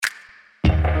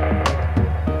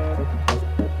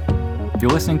You're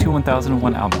listening to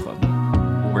 1001 Album Club,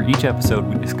 where each episode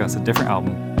we discuss a different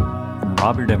album from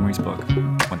Robert Emery's book,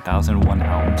 1001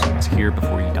 Albums is Here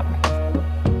Before You Die.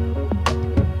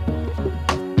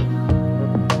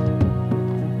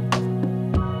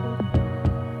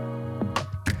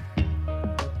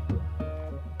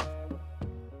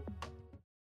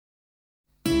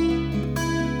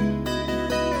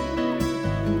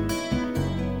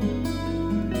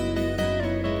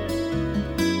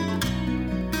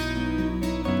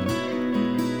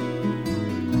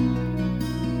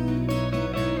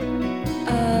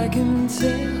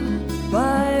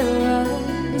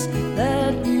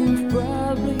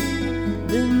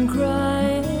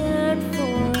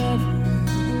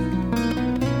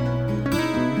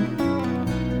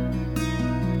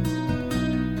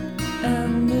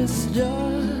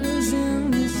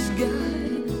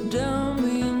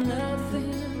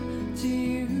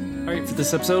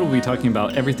 This episode we'll be talking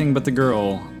about Everything But the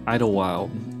Girl,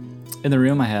 Idlewild. In the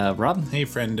room I have Rob. Hey,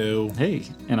 friendo. Hey.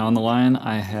 And on the line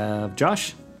I have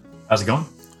Josh. How's it going?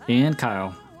 And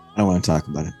Kyle. I don't want to talk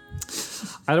about it.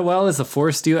 Idlewild is the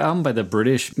fourth studio album by the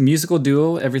British musical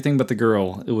duo Everything But the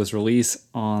Girl. It was released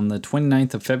on the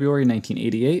 29th of February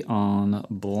 1988 on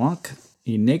Blanc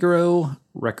y Negro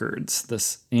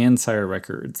Records and Sire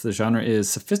Records. The genre is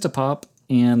sophistopop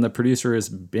and the producer is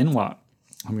Ben Watt.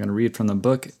 I'm going to read from the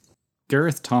book.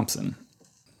 Gareth Thompson.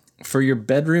 For your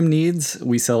bedroom needs,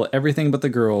 we sell everything but the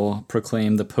girl,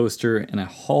 proclaimed the poster in a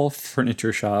hall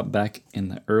furniture shop back in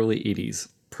the early 80s.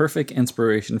 Perfect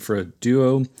inspiration for a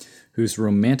duo whose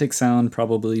romantic sound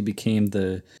probably became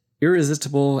the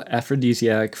irresistible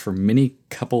aphrodisiac for many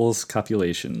couples'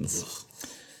 copulations.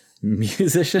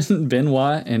 Musician Ben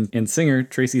Watt and singer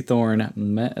Tracey Thorn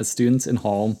met as students in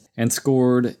Hull and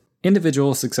scored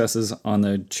individual successes on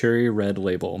the Cherry Red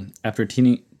label. After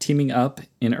teaming up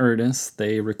in earnest,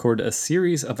 they recorded a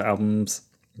series of albums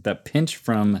that pinch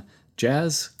from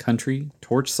jazz, country,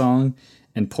 torch song,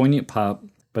 and poignant pop,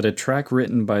 but a track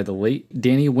written by the late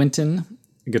Danny Winton,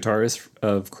 guitarist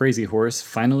of Crazy Horse,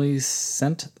 finally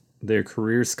sent their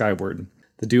career skyward.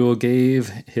 The duo gave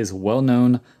his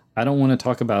well-known I Don't Want to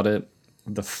Talk About It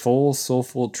the full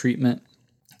soulful treatment.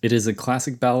 It is a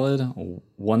classic ballad,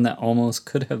 one that almost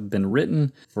could have been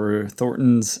written for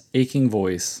Thornton's aching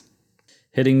voice.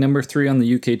 Hitting number 3 on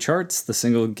the UK charts, the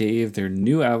single gave their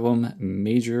new album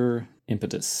major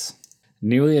impetus.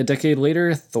 Nearly a decade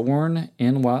later, Thorn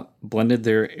and Watt blended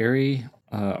their airy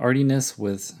artiness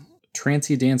with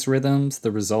trancey dance rhythms. The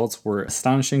results were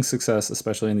astonishing success,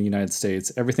 especially in the United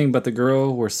States. Everything But the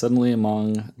Girl were suddenly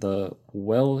among the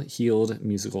well-heeled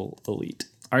musical elite.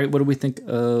 All right, what do we think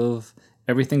of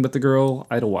Everything But the Girl,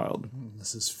 Idlewild?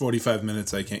 This is 45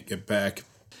 minutes I can't get back.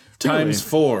 Really? Times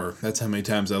 4. That's how many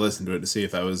times I listened to it to see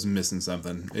if I was missing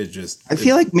something. I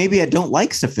feel like maybe I don't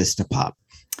like sophistopop.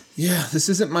 Yeah, this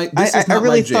isn't my. I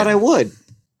really thought I would.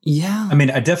 Yeah. I mean,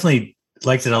 I definitely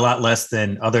liked it a lot less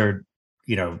than other,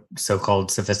 so-called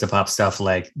sophistopop stuff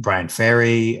like Brian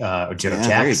Ferry or Joe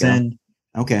Jackson.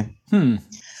 Okay.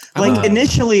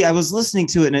 Initially, I was listening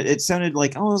to it and it sounded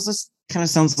like, this kind of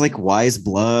sounds like Wise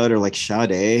Blood or like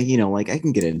Sade. I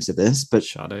can get into this, but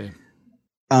Sade.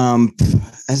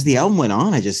 As the album went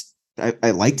on,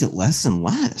 I liked it less and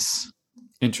less.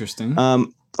 Interesting.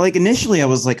 Initially I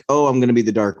was like, I'm going to be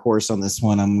the dark horse on this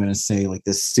one. I'm going to say like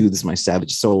this soothes my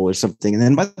savage soul or something. And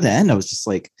then by the end I was just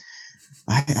like,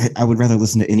 I would rather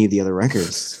listen to any of the other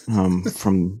records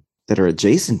from that are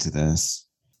adjacent to this.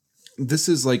 This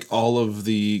is like all of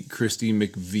the Christy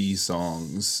McVie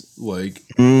songs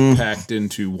packed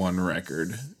into one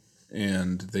record,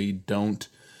 and they don't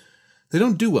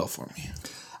do well for me.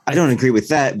 I don't agree with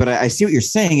that, but I see what you're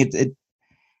saying. It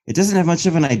doesn't have much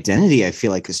of an identity. I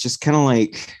feel like it's just kind of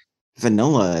like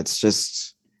vanilla. It's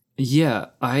just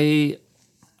I'm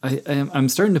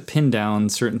starting to pin down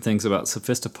certain things about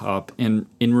sophistopop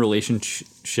in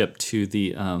relationship to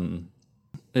the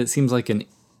it seems like an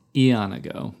eon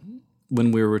ago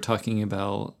when we were talking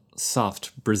about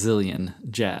soft Brazilian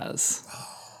jazz.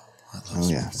 I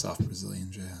love soft Brazilian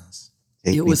jazz.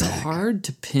 It was hard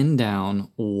to pin down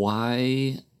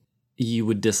why you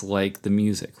would dislike the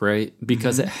music, right?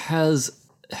 Because it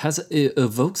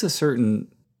evokes a certain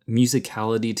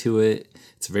musicality to it.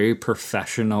 It's very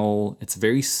professional. It's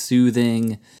very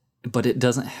soothing, but it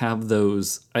doesn't have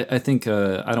those. I think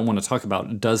I Don't Want to Talk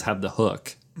About It does have the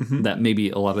hook that maybe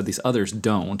a lot of these others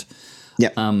don't. Yeah.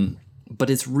 But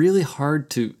it's really hard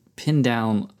to pin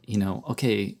down.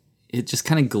 Okay, it just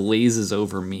kind of glazes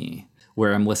over me,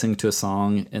 where I'm listening to a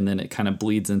song and then it kind of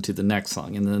bleeds into the next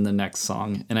song and then the next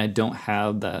song, and I don't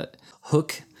have that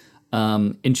hook.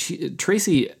 And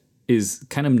Tracey is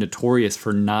kind of notorious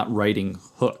for not writing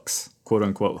hooks, quote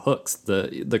unquote hooks,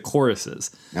 the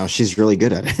choruses. Now she's really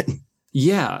good at it.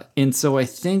 Yeah. And so I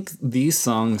think these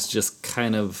songs just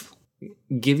kind of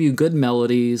give you good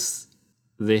melodies.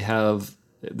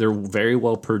 They're very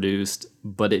well produced,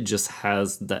 but it just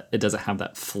has that, it doesn't have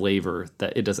that flavor,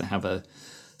 that it doesn't have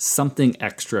something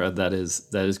extra that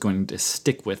is going to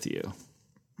stick with you.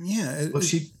 Yeah. Well,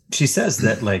 she says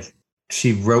that like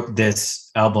she wrote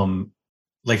this album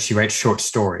like she writes short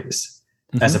stories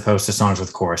as opposed to songs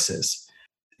with choruses.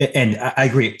 And I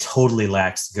agree, it totally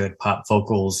lacks good pop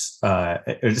vocals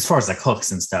as far as like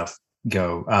hooks and stuff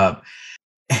go.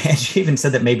 And she even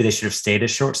said that maybe they should have stayed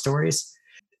as short stories.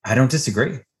 I don't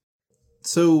disagree.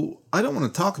 So I Don't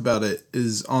Want to Talk About It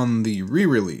is on the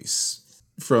re-release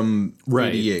from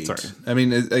 88. Sorry. I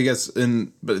mean, I guess,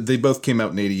 but they both came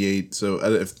out in 88. So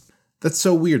that's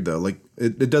so weird though. Like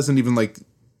it doesn't even like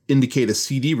indicate a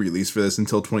CD release for this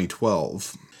until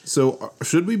 2012. So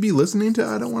should we be listening to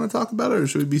I Don't Want to Talk About It, or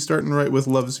should we be starting right with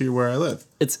Love Is Here Where I Live?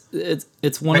 It's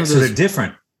one of those. So they're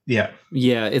different. Yeah.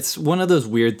 Yeah, it's one of those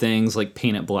weird things like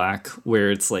Paint It Black,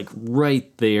 where it's like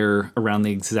right there around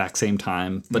the exact same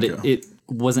time, but it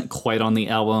wasn't quite on the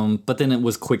album, but then it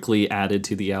was quickly added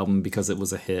to the album because it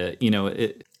was a hit.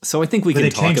 So I think we can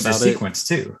talk about the sequence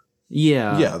too.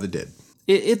 Yeah. Yeah, they did.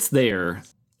 It's there,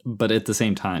 but at the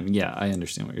same time, yeah, I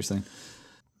understand what you're saying.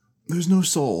 There's no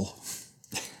soul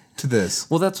to this.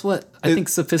 Well, that's what I think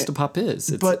Sophistopop is.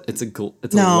 It's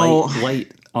a No.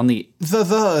 light on the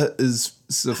is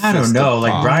I don't know,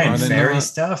 like Sophistopop, Brian are they Ferry not?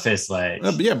 stuff is like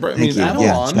Yeah, I Thank mean, you.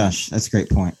 Avalon. Yeah, Josh, that's a great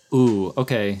point. Ooh,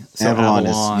 okay. So Avalon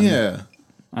Avalon. is- Yeah.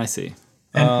 I see.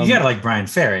 and you gotta like Brian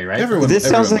Ferry, right? This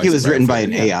sounds like it likes was Brian written by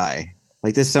an Ferry. AI.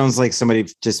 Like this sounds like somebody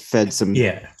just fed some.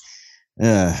 Yeah.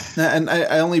 And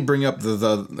I only bring up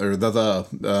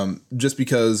just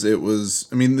because it was.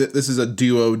 I mean, this is a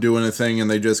duo doing a thing,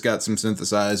 and they just got some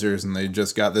synthesizers, and they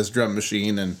just got this drum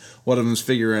machine, and one of them's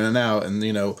figuring it out, and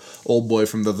old boy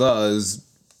from the is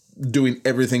doing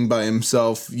everything by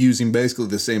himself, using basically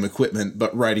the same equipment,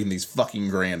 but writing these fucking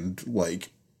grand like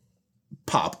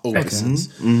pop oases.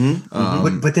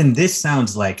 But then this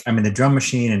sounds like, I mean, the drum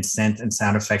machine and synth and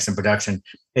sound effects and production,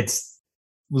 it's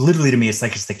literally to me, it's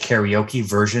like it's the karaoke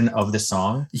version of the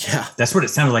song. Yeah. That's what it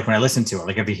sounded like when I listened to it.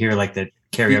 Like if you hear like the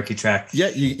karaoke track. Yeah,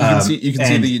 you can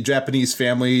see the Japanese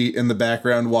family in the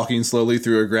background walking slowly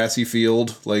through a grassy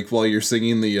field, like while you're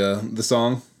singing the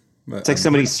song. It's like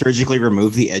somebody surgically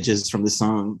removed the edges from the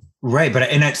song. Right, but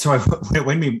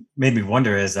what made me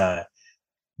wonder is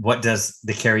what does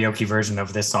the karaoke version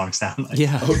of this song sound like?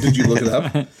 Yeah. Oh, did you look it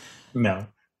up? No.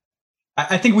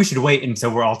 I think we should wait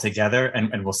until we're all together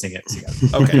and we'll sing it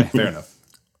together. Okay, fair enough.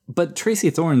 But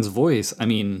Tracey Thorn's voice, I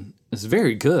mean, is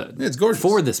very good. Yeah, it's gorgeous.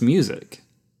 For this music.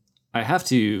 I have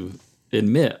to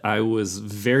admit, I was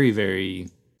very, very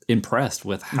impressed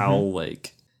with how,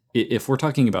 like, if we're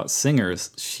talking about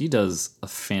singers, she does a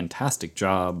fantastic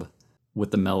job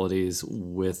with the melodies,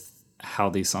 with how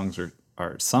these songs are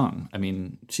sung. I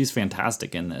mean, she's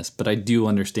fantastic in this, but I do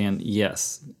understand,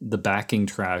 yes, the backing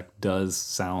track does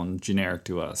sound generic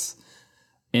to us.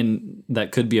 And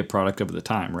that could be a product of the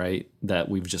time, right? That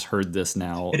we've just heard this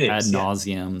now ad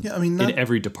nauseum in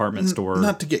every department store.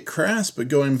 Not to get crass, but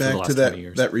going back to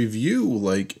years. that review,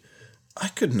 like, I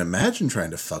couldn't imagine trying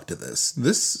to fuck to this.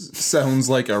 This sounds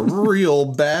like a real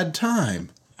bad time.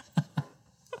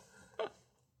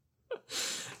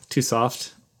 Too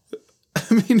soft.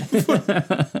 I mean,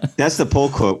 That's the pull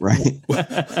quote, right?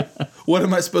 what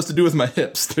am I supposed to do with my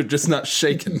hips? They're just not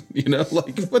shaking,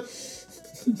 Like, what?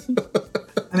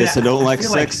 Guess I don't like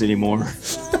sex anymore.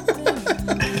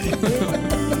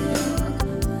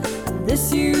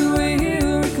 This you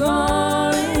will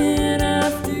recall in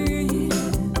after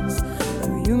years,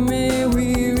 though you may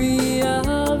weary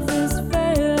of this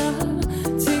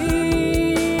frailty.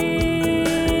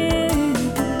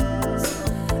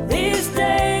 These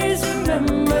days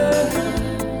remember,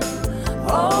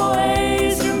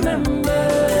 always remember.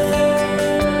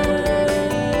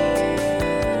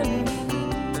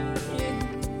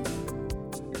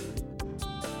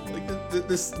 Like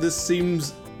this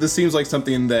seems like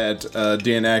something that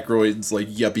Dan Aykroyd's like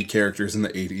yuppie characters in the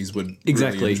 80s would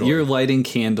Exactly. really enjoy. You're lighting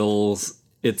candles.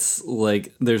 It's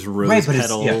like there's rose Right, but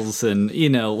petals and,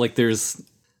 like there's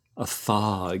a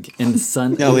fog and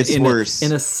sun. No, it's worse.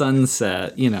 In a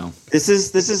sunset, This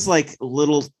is like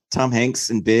little Tom Hanks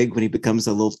in Big when he becomes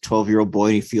a little 12-year-old boy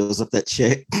and he feels up that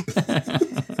chick.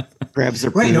 Grabs her.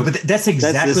 Right, no, boob. but that's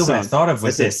exactly this what I song. thought of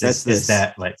with That's this. it. Is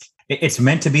that like it's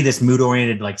meant to be this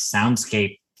mood-oriented like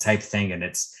soundscape type thing, and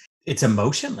it's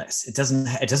emotionless. It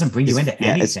doesn't bring you into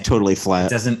anything. Yeah, it's totally It flat.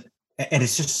 doesn't, and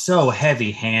it's just so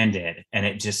heavy-handed, and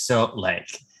it just so like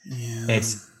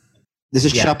it's This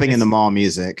is Yeah, shopping in the mall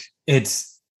music.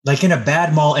 It's like in a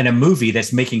bad mall in a movie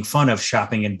that's making fun of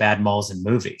shopping in bad malls and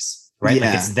movies, right? Like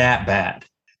Yeah. it's that bad.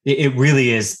 It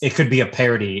really is. It could be a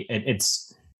parody.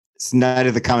 It's Night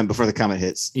of the Comet before the comet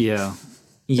hits. Yeah.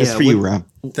 That's for you, Rob.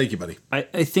 Thank you, buddy. I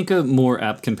think a more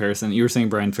apt comparison, you were saying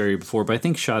Brian Ferry before, but I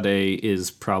think Sade is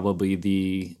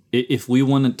probably if we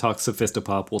want to talk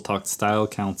Sophistopop, we'll talk Style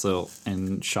Council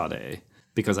and Sade,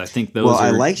 because I think those I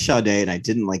are... like Sade and I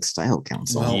didn't like Style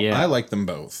Council. Well, Yeah. I like them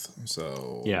both.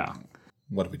 So Yeah.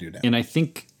 what do we do now? And I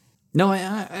think... No,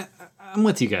 I'm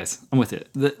with you guys. I'm with it.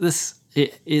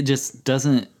 It just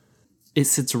doesn't... It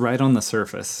sits right on the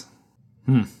surface.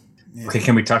 okay.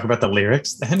 Can we talk about the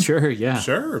lyrics then? Sure, yeah.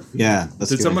 Sure. Yeah. Let's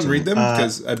Did get someone into read it. them?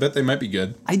 Because I bet they might be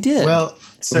good. I did. Well,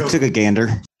 I so took a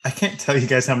gander. I can't tell you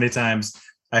guys how many times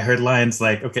I heard lines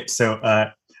like, okay, so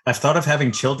I've thought of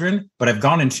having children, but I've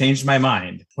gone and changed my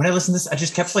mind. When I listened to this, I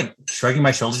just kept like shrugging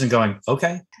my shoulders and going,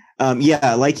 okay.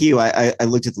 Yeah, like you, I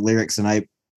looked at the lyrics and I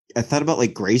thought about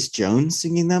like Grace Jones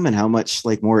singing them and how much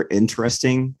like more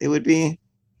interesting they would be.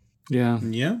 yeah.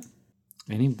 Yeah.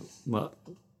 Well,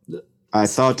 I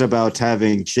thought about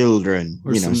having children.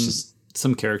 or You know, some, it's just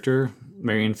some character,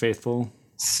 Marion Faithful.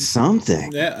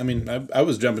 something. Yeah, I mean, I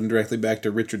was jumping directly back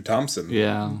to Richard Thompson.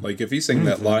 Yeah. Like, if he sang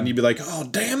that line, you'd be like, oh,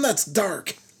 damn, that's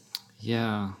dark.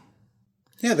 Yeah.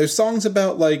 Yeah, there's songs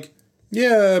about, like,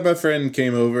 yeah, my friend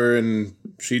came over and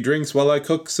she drinks while I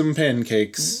cook some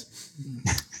pancakes.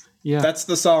 Yeah. That's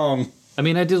the song. I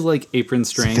mean, I did like Apron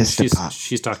String. Sophistopop.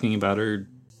 She's talking about her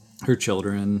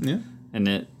children. Yeah. And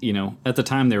it, at the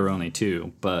time they were only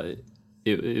 2, but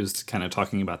it was kind of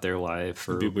talking about their life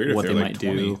or It'd be weird if what they they're might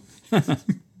like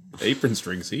do. Apron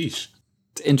strings, eesh.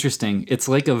 It's interesting. It's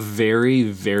like a very,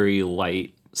 very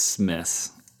light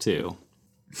Smiths too.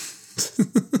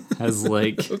 Has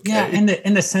like Yeah,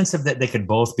 in the sense of that they could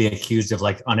both be accused of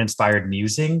like uninspired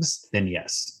musings, then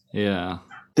yes. yeah.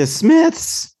 The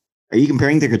Smiths. Are you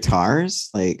comparing their guitars?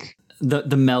 Like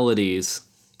The melodies,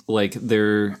 like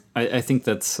I think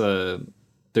that's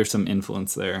there's some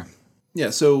influence there. Yeah,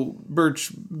 so,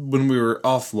 Birch, when we were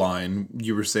offline,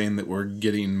 you were saying that we're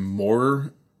getting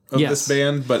more of Yes. this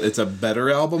band, but it's a better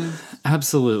album?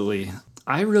 Absolutely.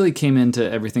 I really came into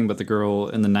Everything But the Girl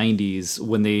in the 90s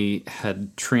when they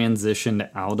had transitioned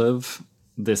out of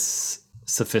this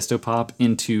Sophistopop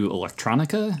into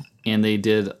electronica, and they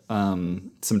did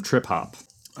some trip hop.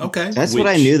 Okay. that's what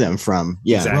I knew them from.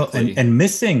 Yeah. Exactly. Well, and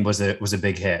Missing was a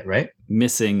big hit, right?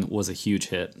 Missing was a huge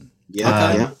hit.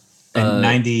 Yeah. Yeah. In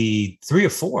 93 or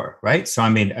 4, right? So I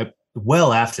mean,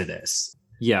 well after this.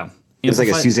 Yeah. It was like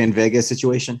a Amplified- Suzanne Vega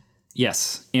situation.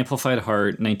 Yes. Amplified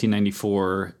Heart,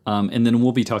 1994. And then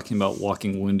we'll be talking about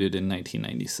Walking Wounded in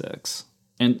 1996.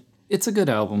 And it's a good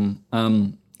album.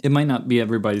 It might not be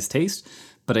everybody's taste,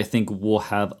 but I think we'll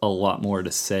have a lot more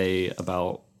to say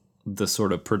about the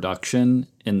sort of production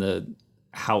and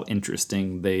how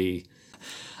interesting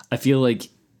I feel like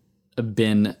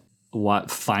Ben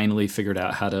Watt finally figured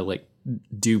out how to like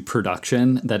do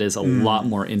production that is a lot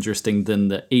more interesting than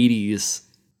the 80s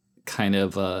kind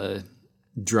of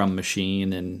drum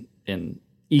machine and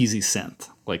easy synth,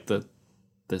 like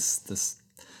this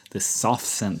soft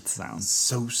synth sound.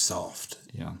 So soft.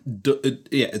 Yeah.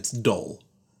 It's dull.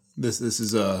 This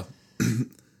is a...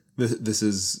 This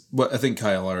is what I think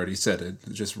Kyle already said. It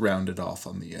just rounded off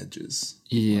on the edges.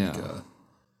 Yeah.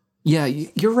 Yeah,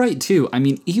 you're right, too. I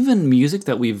mean, even music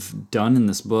that we've done in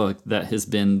this book that has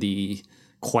been the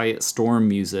Quiet Storm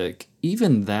music,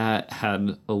 even that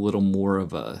had a little more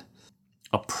of a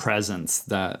presence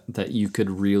that you could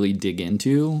really dig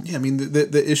into. Yeah, I mean,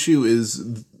 the issue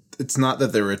is it's not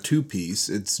that they're a two-piece.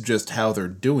 It's just how they're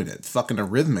doing it. Fucking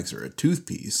Eurythmics are a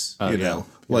tooth-piece, you know?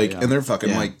 Like, and they're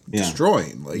fucking,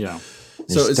 destroying. Like, Yeah.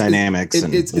 so It's dynamics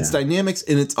and- it's dynamics,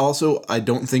 and it's also, I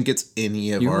don't think it's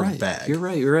any of our bag. You're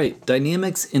right.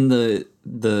 Dynamics in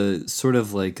the sort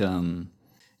of like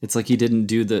it's like he didn't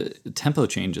do the tempo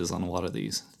changes on a lot of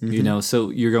these.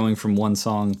 So you're going from one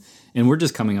song, and we're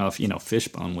just coming off,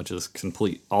 Fishbone, which is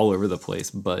complete all over the place,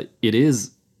 but it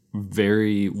is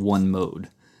very one mode.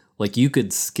 Like you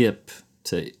could skip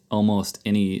to almost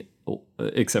any,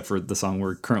 except for the song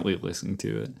we're currently listening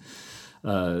to,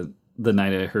 The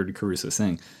Night I Heard Caruso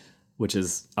Sing, which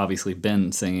is obviously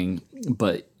Ben singing,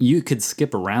 but you could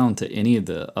skip around to any of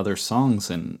the other songs,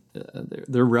 and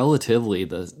they're relatively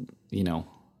the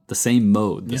same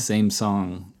mode, the same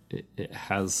song. It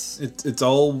has It's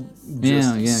all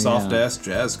just Yeah, soft ass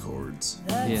jazz chords.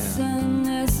 That's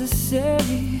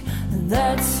unnecessary.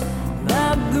 That's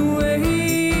not the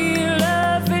way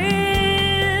love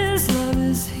is. Love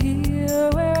is here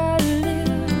where I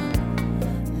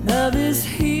live. Love is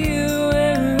here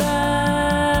where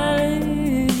I live.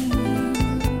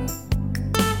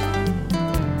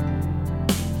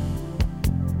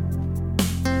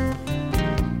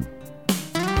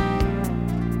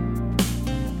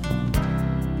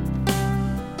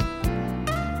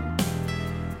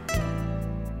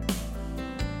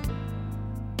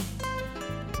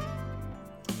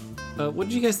 What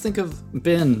did you guys think of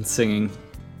Ben singing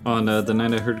on The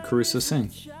Night I Heard Caruso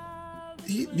Sing?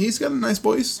 He's got a nice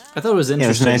voice. I thought it was Yeah, it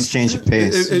was interesting. a nice change of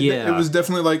pace. It was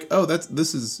definitely like, oh, it's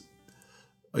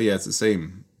the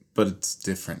same, but it's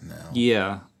different now.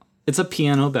 Yeah. It's a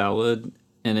piano ballad,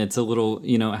 and it's a little,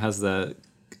 it has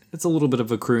it's a little bit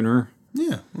of a crooner.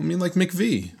 Yeah, I mean, like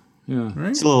McVie. Yeah.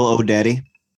 Right? It's a little "Oh Daddy."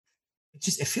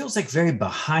 It feels like very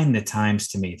behind the times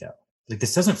to me, though. Like,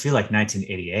 this doesn't feel like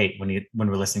 1988 when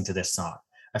we're listening to this song.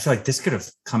 I feel like this could have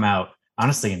come out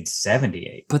honestly in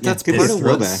 78. But that's good part of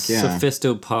what throwback, yeah.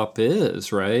 Sophisto-pop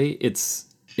is, right? It's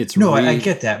No, really, I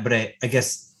get that, but I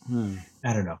guess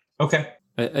I don't know. Okay.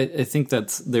 I think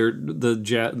that's they're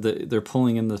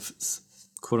pulling in the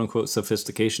quote unquote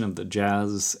sophistication of the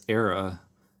jazz era.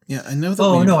 Yeah, I know that.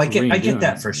 Oh no, I redoing get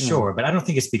that for it, yeah. sure, but I don't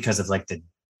think it's because of like the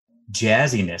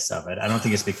jazziness of it. I don't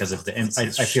think it's because of the.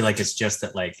 I feel like it's just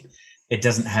that like it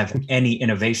doesn't have any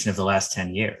innovation of the last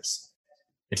 10 years.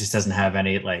 It just doesn't have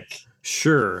any like.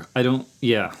 Sure, I don't.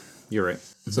 Yeah, you're right.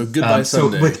 So Goodbye So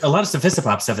Sunday. with a lot of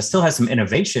Sophistopop stuff, it still has some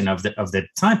innovation of the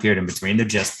time period in between. They're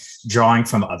just drawing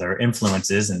from other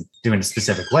influences and doing it a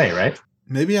specific way, right?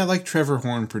 Maybe I like Trevor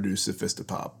Horn produced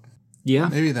Sophistopop. Yeah,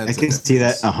 Maybe that's. I can see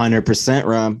that 100%,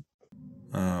 Rob.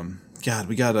 God,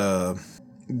 we got a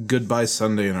Goodbye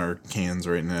Sunday in our cans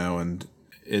right now, and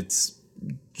it's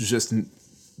just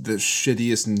the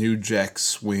shittiest New Jack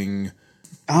Swing.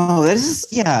 Oh, that is,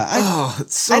 yeah.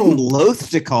 It's so. I'm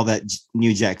loath to call that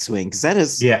New Jack Swing because that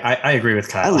is. Yeah, I agree with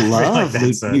I Kyle. feel like love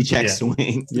that's New Jack yeah.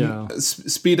 Swing. yeah.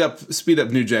 Speed up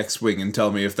New Jack Swing and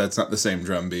tell me if that's not the same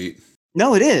drum beat.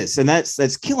 No, it is, and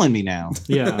that's killing me now.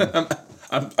 Yeah.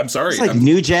 I'm sorry. It's like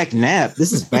New Jack Nap.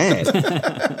 This is bad.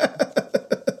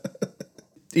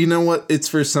 You know what? It's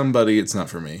for somebody. It's not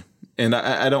for me. And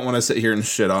I don't want to sit here and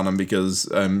shit on them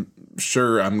because I'm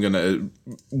sure I'm going to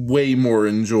way more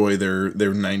enjoy their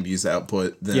 90s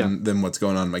output than what's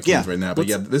going on in my cans right now. But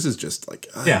this is just like...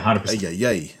 100%.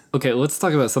 Yay. Okay, let's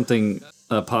talk about something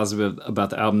positive about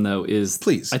the album, though, is...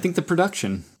 Please. I think the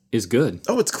production is good.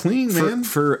 Oh, it's clean, man.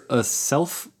 For a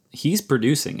he's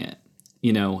producing it.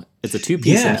 It's a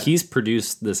two-piece, and he's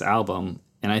produced this album,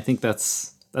 and I think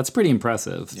that's pretty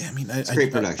impressive. Yeah, I mean... It's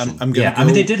great production. I'm gonna I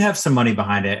mean, they did have some money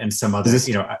behind it and some other, Is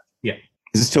this- yeah.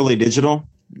 Is this totally digital?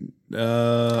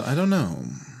 I don't know.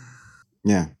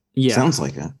 Yeah. Yeah. Sounds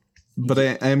like it. But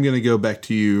I am going to go back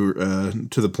to you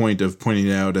to the point of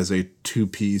pointing out as a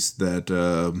two-piece that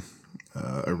a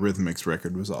Rhythmix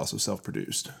record was also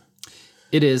self-produced.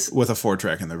 It is. With a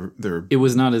 4-track and they're It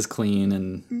was not as clean,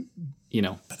 and,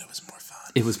 But it was more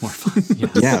fun. it was more fun. Yeah.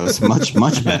 Yeah, it was much,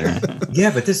 much better.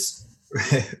 Yeah, but this,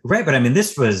 right. But I mean,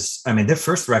 their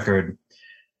first record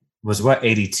was what,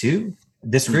 82?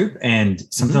 This group, and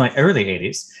something like early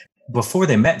 80s. Before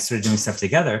they met and started doing stuff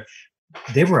together,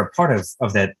 they were a part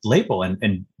of that label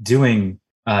and doing,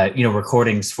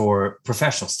 recordings for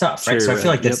professional stuff, right? Sure, so I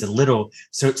feel like that's yep. a little,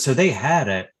 so they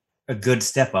had a good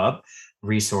step up,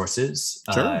 resources,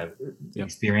 Sure.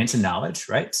 experience and knowledge,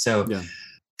 right? So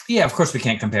yeah, of course we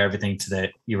can't compare everything to the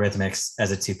Eurythmics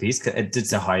as a two-piece, 'cause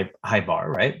it's a high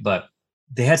bar, right? But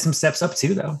they had some steps up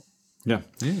too, though. Yeah.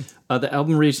 The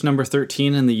album reached number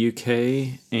 13 in the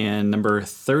UK and number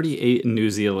 38 in New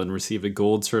Zealand, received a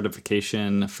gold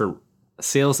certification for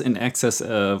sales in excess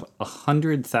of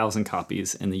 100,000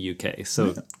 copies in the UK.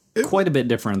 So quite a bit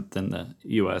different than the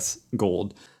US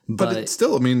gold. But it's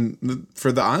still, I mean,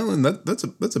 for the island, that's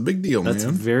a big deal, that's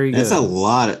man. very good.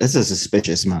 That's a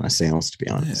suspicious amount of sales, to be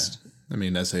honest. I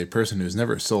mean, as a person who's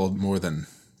never sold more than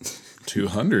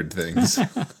 200 things,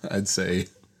 I'd say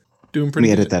doing pretty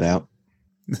Let me good. edit that out.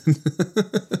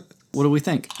 What do we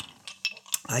think?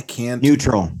 I can't.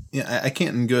 Neutral. Yeah, I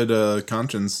can't in good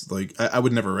conscience. Like, I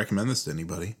would never recommend this to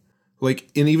anybody. Like,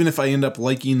 and even if I end up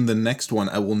liking the next one,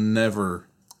 I will never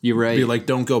You're right. be like,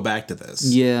 don't go back to this.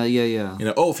 Yeah.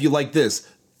 If you like this,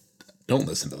 don't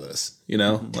listen to this.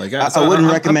 Like I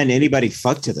wouldn't recommend anybody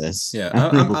fuck to this.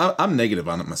 Yeah, I'm negative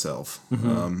on it myself.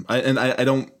 I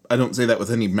don't say that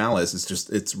with any malice. It's just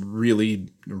it's really,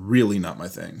 really not my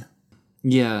thing.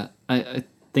 Yeah. I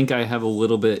think I have a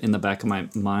little bit in the back of my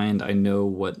mind. I know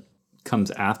what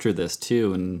comes after this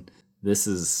too, and this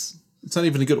is... It's not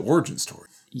even a good origin story.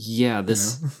 Yeah,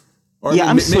 this... Or, Yeah, I mean,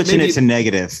 I'm switching maybe, it to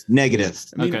negative. Negative.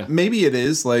 I mean, Okay. maybe it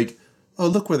is like, oh,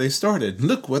 look where they started.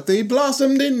 Look what they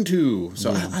blossomed into.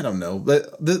 So I don't know.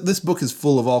 But this book is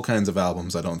full of all kinds of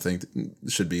albums I don't think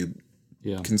should be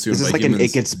consumed This is by like humans. an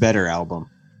It Gets Better album.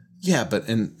 Yeah, but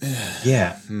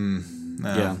Yeah.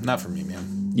 not for me,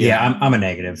 man. Yeah, I'm a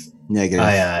negative.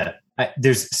 Negative.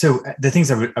 The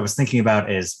things I was thinking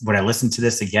about is, would I listen to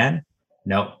this again?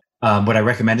 No. Would I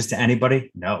recommend this to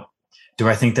anybody? No. Do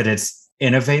I think that it's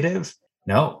innovative?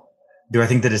 No. Do I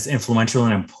think that it's influential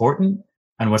and important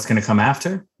on what's going to come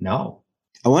after? No.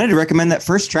 I wanted to recommend that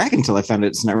first track until I found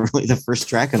it's not really the first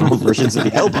track on all versions of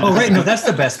the album. Oh, right. No, that's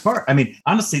the best part. I mean,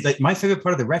 honestly, like my favorite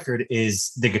part of the record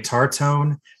is the guitar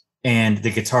tone and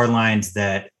the guitar lines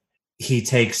that he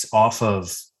takes off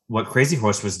of what Crazy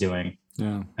Horse was doing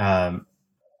on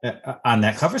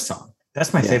that cover song.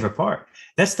 That's my favorite part.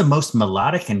 That's the most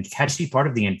melodic and catchy part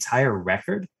of the entire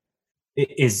record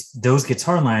is those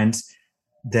guitar lines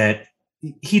that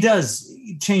he does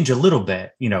change a little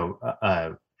bit,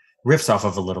 riffs off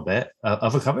of a little bit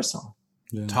of a cover song.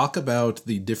 Yeah. Talk about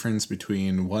the difference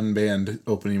between one band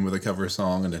opening with a cover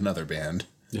song and another band.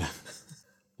 Yeah.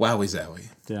 Wowie zowie.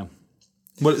 Yeah.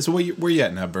 So where you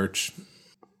at now, Birch?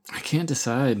 I can't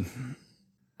decide.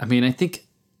 I mean, I think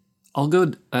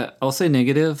I'll say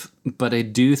negative, but I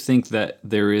do think that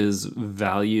there is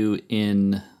value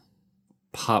in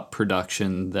pop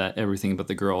production that Everything But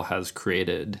the Girl has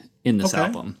created in this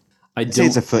album. I'd say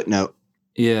it's a footnote.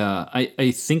 Yeah,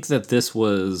 I think that this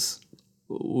was,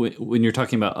 when you're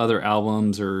talking about other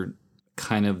albums or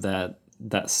kind of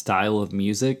that style of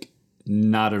music,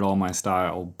 not at all my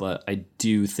style, but I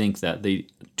do think that they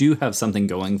do have something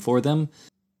going for them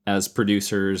as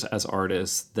producers, as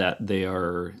artists, that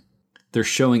they're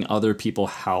showing other people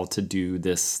how to do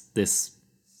this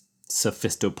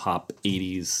sophistopop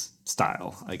 80s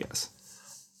style, I guess.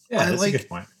 Yeah, that's a good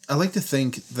point. I like to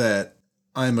think that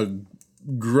I'm a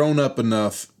grown up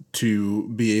enough to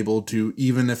be able to,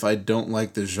 even if I don't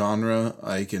like the genre,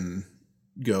 I can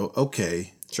go,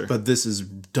 okay, sure, but this is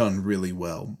done really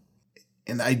well.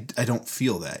 And I don't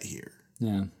feel that here.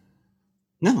 Yeah.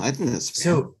 No, I think that's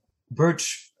fair. So,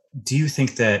 Birch, do you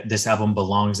think that this album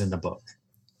belongs in the book?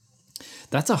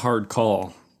 That's a hard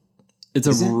call. It's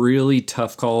a really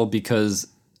tough call because,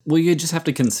 well, you just have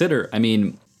to consider, I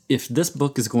mean, if this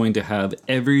book is going to have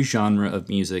every genre of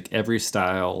music, every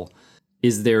style,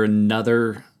 is there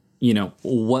another,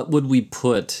 what would we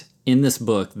put in this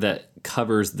book that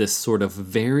covers this sort of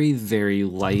very, very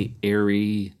light,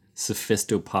 airy,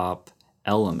 sophistopop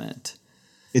element?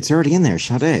 It's already in there,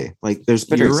 Sade. Like, there's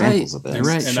better examples of that. You're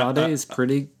right. And Sade is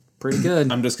pretty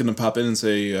good. I'm just going to pop in and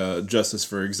say Justice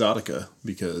for Exotica,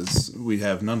 because we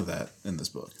have none of that in this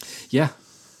book. Yeah.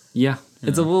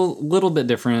 It's a little bit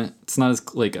different. It's not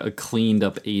as like a cleaned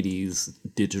up 80s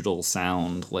digital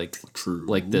sound like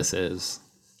this is.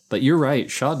 But you're right.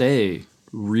 Sade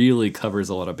really covers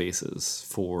a lot of bases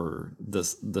for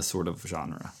this sort of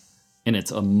genre. And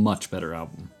it's a much better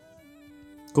album.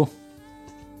 Cool.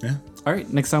 Yeah. All right.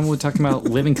 Next time we'll be talking about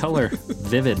Living Color.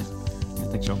 Vivid.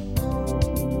 Thanks, Joe.